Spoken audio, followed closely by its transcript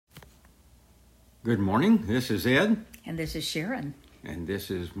Good morning. This is Ed. And this is Sharon. And this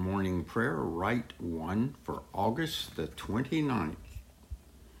is Morning Prayer, Rite 1 for August the 29th.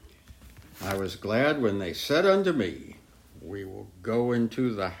 I was glad when they said unto me, we will go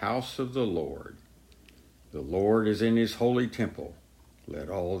into the house of the Lord. The Lord is in his holy temple. Let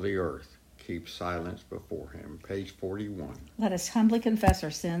all the earth keep silence before him. Page 41. Let us humbly confess our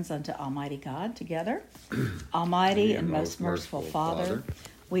sins unto Almighty God together. Almighty and most merciful Father,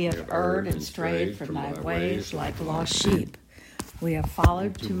 we have erred and strayed from thy ways like lost sheep. We have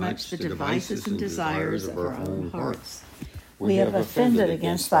followed too much the devices and desires of our own hearts. We have offended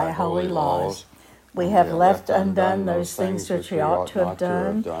against thy holy laws. We have left undone those things which we ought to have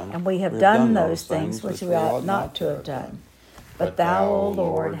done, and we have done those things which we ought not to have done. But thou, O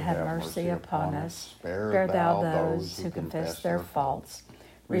Lord, have mercy upon us. Spare thou those who confess their faults.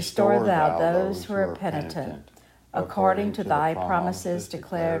 Restore thou those who are penitent, according to thy promises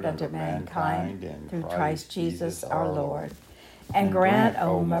declared unto mankind through Christ Jesus our Lord. And grant,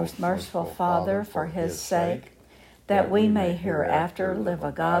 O most merciful Father, for his sake, that we may hereafter live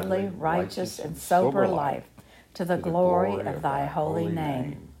a godly, righteous, and sober life, to the glory of thy holy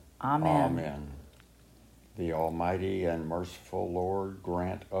name. Amen. Amen. The Almighty and merciful Lord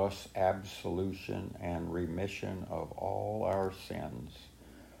grant us absolution and remission of all our sins,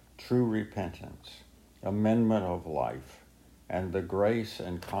 true repentance, amendment of life, and the grace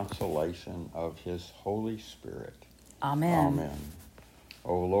and consolation of his Holy Spirit. Amen. Amen.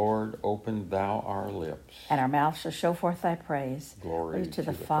 O Lord, open thou our lips, and our mouth shall show forth thy praise. Glory to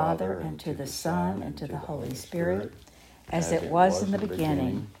the Father, and to the Son, and to the Holy Spirit, as it was in the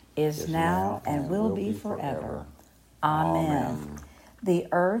beginning, is now, and will be forever. Amen. The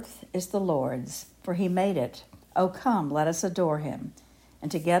earth is the Lord's, for he made it. O come, let us adore him. And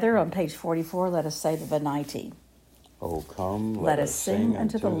together on page 44, let us say the Venite. O come, let us sing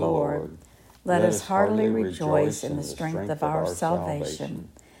unto the Lord. Let us heartily rejoice in the strength of our salvation.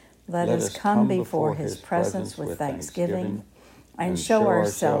 Let us come before his presence with thanksgiving, and show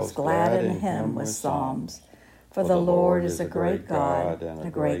ourselves glad in him with psalms. For the Lord is a great God, a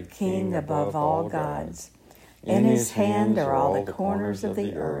great King above all gods. In his hand are all the corners of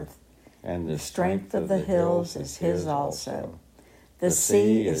the earth, and the strength of the hills is his also. The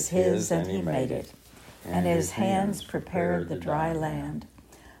sea is his, and he made it, and his hands prepared the dry land.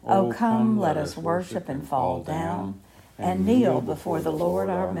 O come, let us worship and fall down, and kneel before the Lord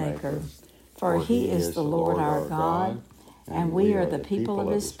our Maker. For he is the Lord our God, and we are the people of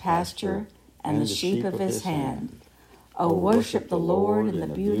his pasture, and the sheep of his hand. O worship the Lord in the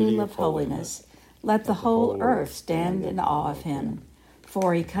beauty of holiness. Let the whole earth stand in awe of him.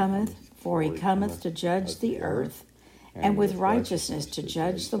 For he cometh to judge the earth, and with righteousness to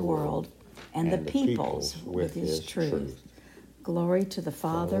judge the world, and the peoples with his truth. Glory to the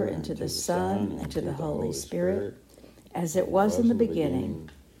Father, and to the Son, and to the Holy Spirit, as it was in the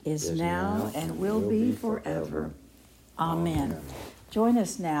beginning, is now, and will be forever. Amen. Join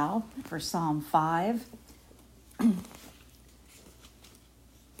us now for Psalm 5. It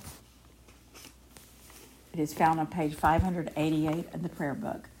is found on page 588 in the prayer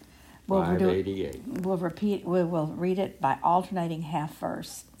book. 588. We will read it by alternating half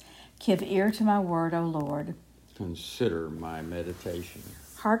verse. Give ear to my word, O Lord. Consider my meditation.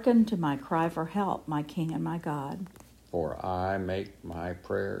 Hearken to my cry for help, my King and my God. For I make my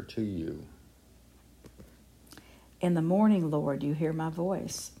prayer to you. In the morning, Lord, you hear my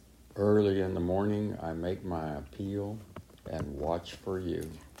voice. Early in the morning I make my appeal and watch for you.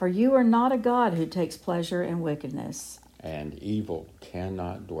 For you are not a God who takes pleasure in wickedness. And evil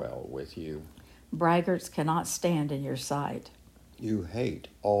cannot dwell with you. Braggarts cannot stand in your sight. You hate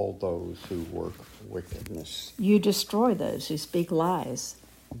all those who work wickedness. You destroy those who speak lies.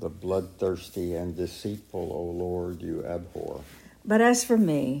 The bloodthirsty and deceitful, O Lord, you abhor. But as for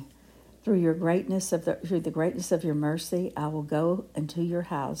me, through the greatness of your mercy, I will go into your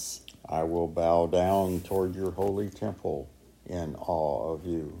house. I will bow down toward your holy temple in awe of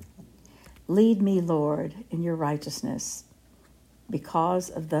you. Lead me, Lord, in your righteousness, because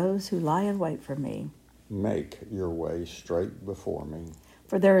of those who lie in wait for me. Make your way straight before me.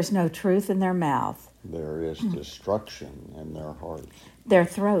 For there is no truth in their mouth. There is destruction in their hearts. Their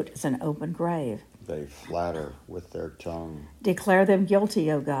throat is an open grave. They flatter with their tongue. Declare them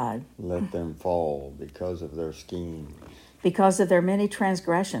guilty, O God. Let them fall because of their schemes. Because of their many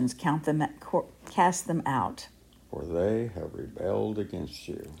transgressions, cast them out. For they have rebelled against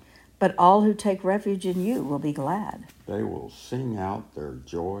you. But all who take refuge in you will be glad. They will sing out their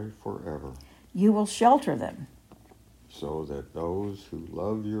joy forever. You will shelter them. so that those who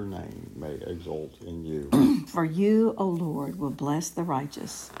love your name may exult in you. For you, O Lord, will bless the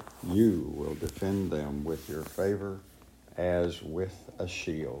righteous. You will defend them with your favor as with a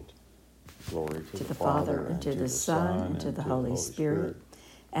shield. Glory to the Father, and to the Son, and to the Holy Spirit,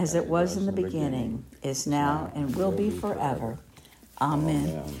 as it was in the beginning, is now, and will be forever.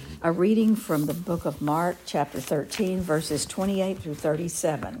 Amen. A reading from the book of Mark, chapter 13, verses 28 through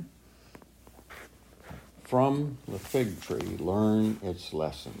 37. From the fig tree, learn its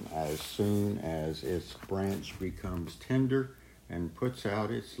lesson. As soon as its branch becomes tender and puts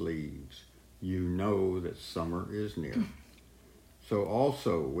out its leaves, you know that summer is near. So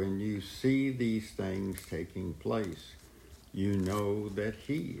also, when you see these things taking place, you know that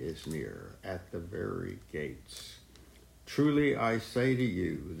he is near at the very gates. Truly I say to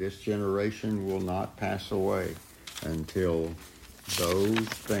you, this generation will not pass away until those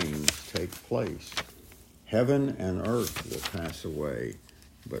things take place. Heaven and earth will pass away,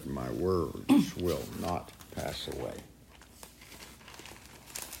 but my words will not pass away.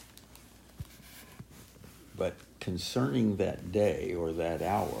 But concerning that day or that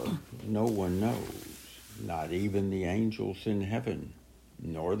hour, no one knows, not even the angels in heaven,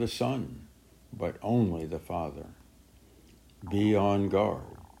 nor the Son, but only the Father. Be on guard,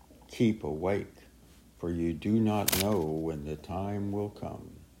 keep awake, for you do not know when the time will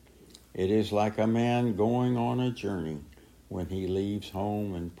come. It is like a man going on a journey when he leaves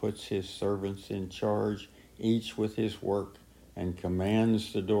home and puts his servants in charge, each with his work, and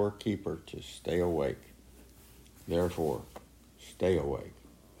commands the doorkeeper to stay awake. Therefore, stay awake,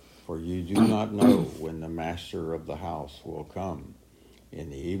 for you do not know when the master of the house will come, in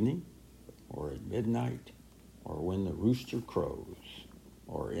the evening, or at midnight, or when the rooster crows,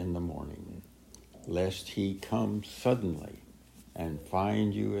 or in the morning, lest he come suddenly and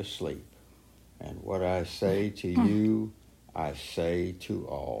find you asleep. And what I say to you, I say to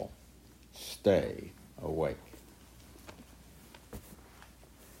all, stay awake.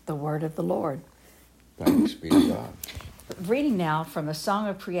 The word of the Lord. Thanks be to God. Reading now from a Song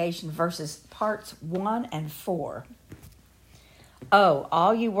of Creation, verses parts 1 and 4. Oh,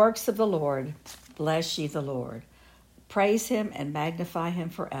 all you works of the Lord, bless ye the Lord. Praise him and magnify him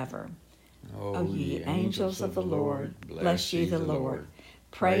forever. O ye angels of the Lord, bless ye the Lord.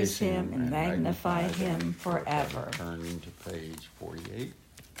 Praise him and magnify him forever. Turning to page 48.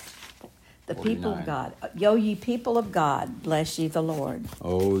 The people of God. O ye people of God, bless ye the Lord.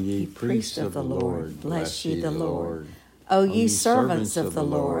 O ye priests of the Lord, bless ye the Lord. O ye servants of the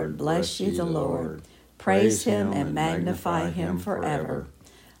Lord, bless ye the Lord. Praise him and magnify him forever.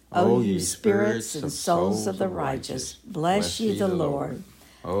 O ye spirits and souls of the righteous, bless ye the Lord.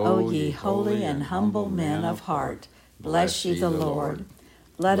 O ye holy and humble men of heart, bless ye the Lord.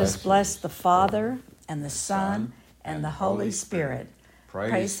 Let us bless the Father and the Son and the Holy Spirit.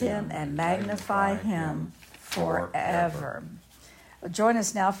 Praise him and magnify him forever. Join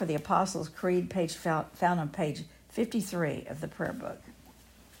us now for the Apostles' Creed, page found on page 53 of the prayer book.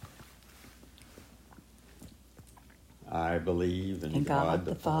 I believe in God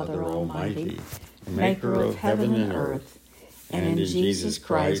the Father Almighty, maker of heaven and earth, and in Jesus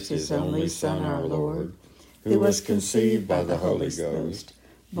Christ, his only Son, our Lord, who was conceived by the Holy Ghost,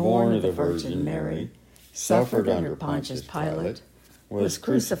 born of the Virgin Mary, suffered under Pontius Pilate, was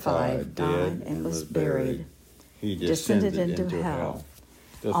crucified, died, and was buried. He descended into hell.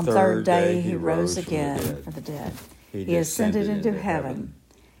 On the third day he rose again from the dead. He ascended into heaven,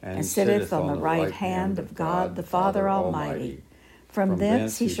 and sitteth on the right hand of God the Father Almighty. From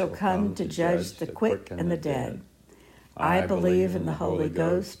thence he shall come to judge the quick and the dead. I believe in the Holy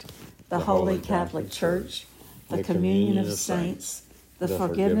Ghost, the Holy Catholic Church, the communion of saints, the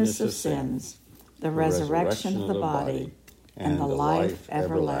forgiveness of sins, the resurrection of the body, and the life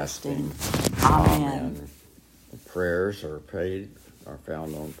everlasting. Amen. The prayers are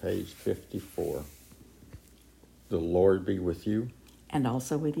found on page 54. The Lord be with you. And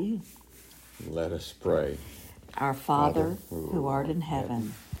also with you. Let us pray. Our Father, who art in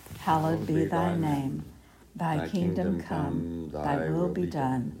heaven, hallowed be thy name. Thy kingdom come, thy will be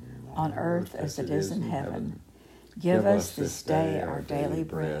done, on earth as it is in heaven. Give us this day our daily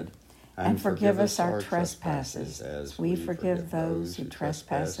bread, and forgive us our trespasses, as we forgive those who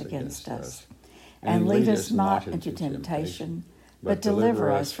trespass against us. And lead us not into temptation, but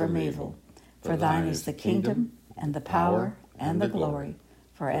deliver us from evil. For thine is the kingdom, and the power, and the glory,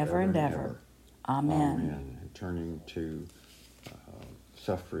 forever and ever. Amen. Turning to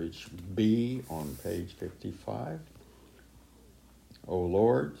suffrage B on page 55. O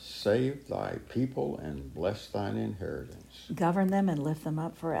Lord, save thy people and bless thine inheritance. Govern them and lift them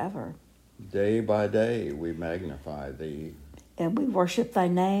up forever. Day by day we magnify thee. And we worship thy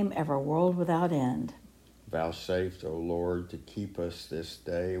name, ever world without end. Vouchsafe, O Lord, to keep us this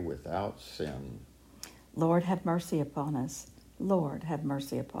day without sin. Lord, have mercy upon us. Lord, have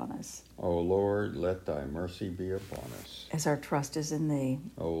mercy upon us. O Lord, let thy mercy be upon us. As our trust is in thee.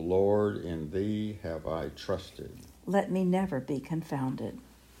 O Lord, in thee have I trusted. Let me never be confounded.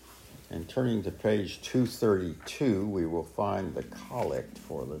 And turning to page 232, we will find the collect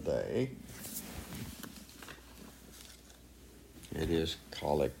for the day. It is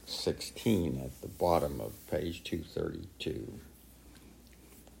collect 16 at the bottom of page 232.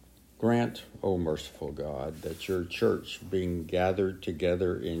 Grant, O merciful God, that your church, being gathered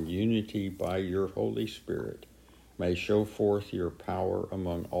together in unity by your Holy Spirit, may show forth your power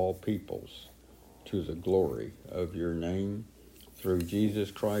among all peoples, to the glory of your name, through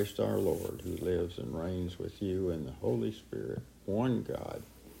Jesus Christ our Lord, who lives and reigns with you in the Holy Spirit, one God,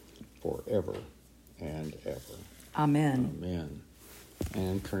 forever and ever. Amen. Amen.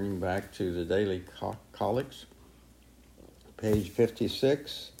 And turning back to the daily collects, page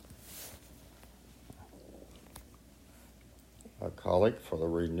 56, a collect for the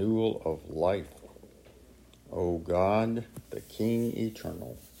renewal of life. O God, the King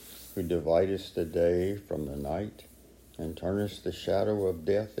eternal, who dividest the day from the night, and turnest the shadow of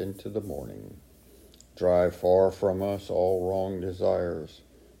death into the morning, drive far from us all wrong desires,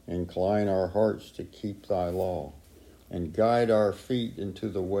 incline our hearts to keep thy law, and guide our feet into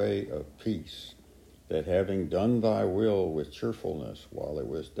the way of peace, that having done thy will with cheerfulness while it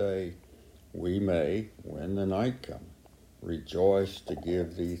was day, we may, when the night come, rejoice to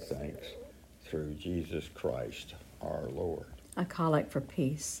give thee thanks through Jesus Christ our Lord. A collect for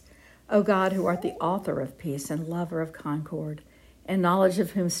peace. O God, who art the author of peace and lover of concord, in knowledge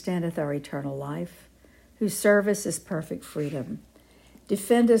of whom standeth our eternal life, whose service is perfect freedom,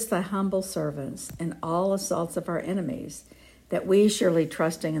 defend us, thy humble servants, in all assaults of our enemies, that we, surely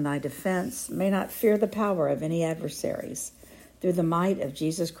trusting in thy defense, may not fear the power of any adversaries, through the might of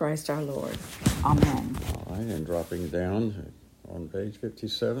Jesus Christ our Lord. Amen. All right, and dropping down on page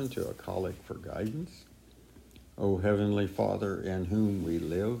 57 to a collect for guidance. O Heavenly Father, in whom we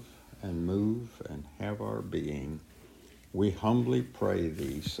live and move and have our being, we humbly pray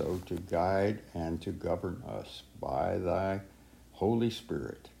thee so to guide and to govern us by thy Holy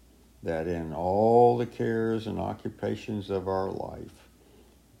Spirit, that in all the cares and occupations of our life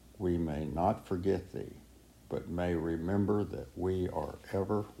we may not forget thee, but may remember that we are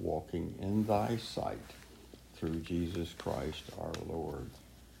ever walking in thy sight, through Jesus Christ our Lord.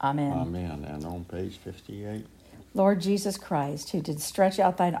 Amen. Amen. And on page 58. Lord Jesus Christ, who did stretch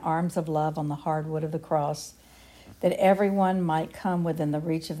out thine arms of love on the hard wood of the cross, that everyone might come within the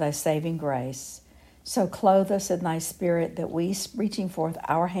reach of thy saving grace, so clothe us in thy Spirit, that we, reaching forth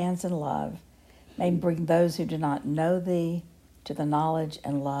our hands in love, may bring those who do not know thee to the knowledge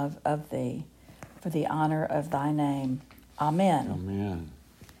and love of thee, for the honor of thy name. Amen. Amen.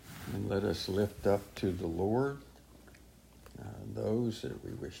 And let us lift up to the Lord those that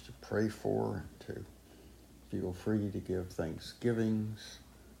we wish to pray for, and to feel free to give thanksgivings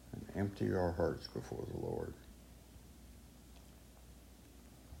and empty our hearts before the Lord.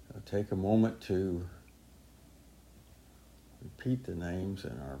 Take a moment to repeat the names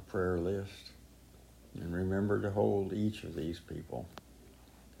in our prayer list, and remember to hold each of these people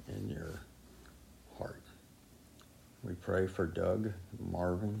in your heart. We pray for Doug,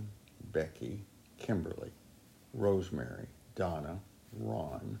 Marvin, Becky, Kimberly, Rosemary, Donna,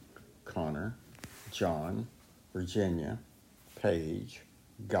 Ron, Connor, John, Virginia, Paige,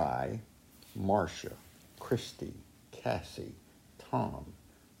 Guy, Marcia, Christy, Cassie, Tom,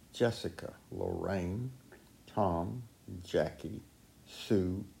 Jessica, Lorraine, Tom, Jackie,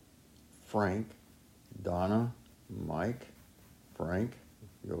 Sue, Frank, Donna, Mike, Frank,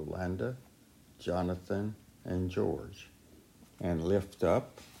 Yolanda, Jonathan, and George. And lift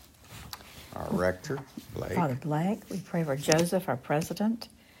up our rector, Blake. Father Blake, we pray for Joseph, our president.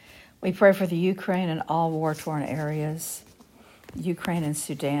 We pray for the Ukraine and all war-torn areas, Ukraine and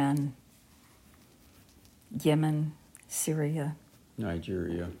Sudan, Yemen, Syria,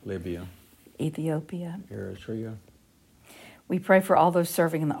 Nigeria, Libya, Ethiopia, Eritrea. We pray for all those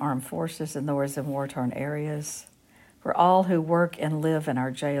serving in the armed forces and those in war-torn areas, for all who work and live in our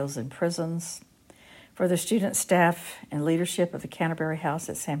jails and prisons, for the student, staff, and leadership of the Canterbury House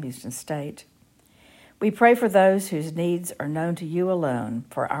at Sam Houston State. We pray for those whose needs are known to you alone,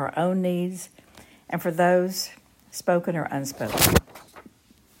 for our own needs, and for those spoken or unspoken.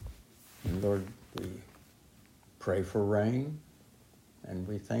 And Lord, we pray for rain, and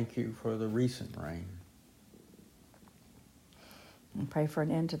we thank you for the recent rain. And pray for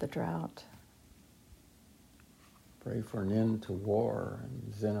an end to the drought. Pray for an end to war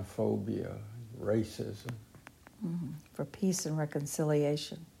and xenophobia, racism. For peace and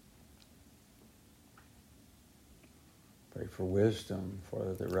reconciliation. Pray for wisdom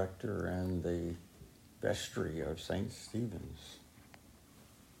for the rector and the vestry of St. Stephen's.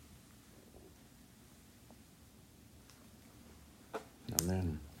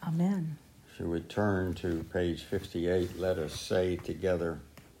 Amen. Amen. Should we turn to page 58? Let us say together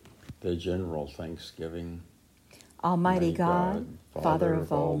the general thanksgiving. Almighty God, Father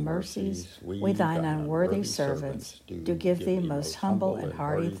of all mercies, we thine unworthy servants do give thee most humble and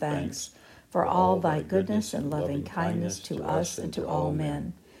hearty thanks for all thy goodness and loving kindness to us and to all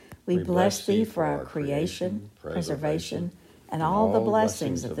men. We bless thee for our creation, preservation, and all the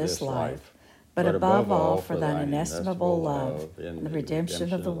blessings of this life, but above all for thine inestimable love and the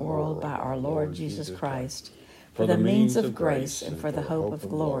redemption of the world by our Lord Jesus Christ, for the means of grace and for the hope of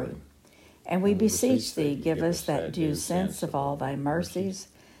glory. And we beseech thee, give us that due sense of all thy mercies,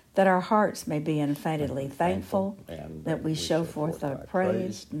 that our hearts may be unfeignedly thankful, that we show forth thy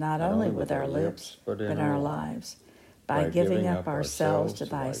praise, not only with our lips, but in our lives, by giving up ourselves to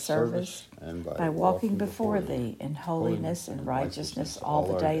thy service, and by walking before thee in holiness and righteousness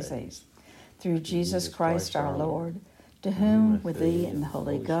all the days, through Jesus Christ our Lord, to whom, with thee and the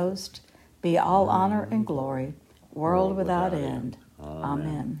Holy Ghost, be all honor and glory, world without end.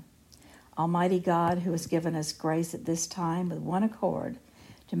 Amen. Almighty God, who has given us grace at this time with one accord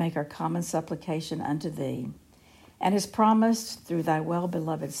to make our common supplication unto thee, and has promised through thy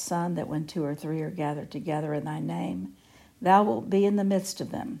well-beloved Son that when 2 or 3 are gathered together in thy name, thou wilt be in the midst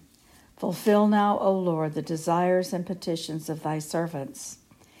of them. Fulfill now, O Lord, the desires and petitions of thy servants,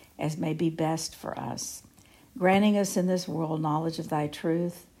 as may be best for us, granting us in this world knowledge of thy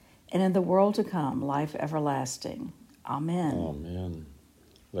truth, and in the world to come life everlasting. Amen. Amen.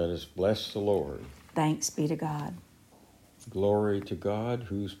 Let us bless the Lord. Thanks be to God. Glory to God,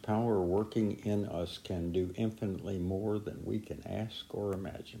 whose power working in us can do infinitely more than we can ask or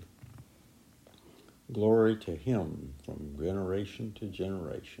imagine. Glory to him from generation to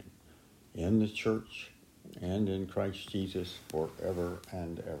generation, in the church and in Christ Jesus forever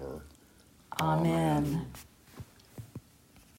and ever. Amen.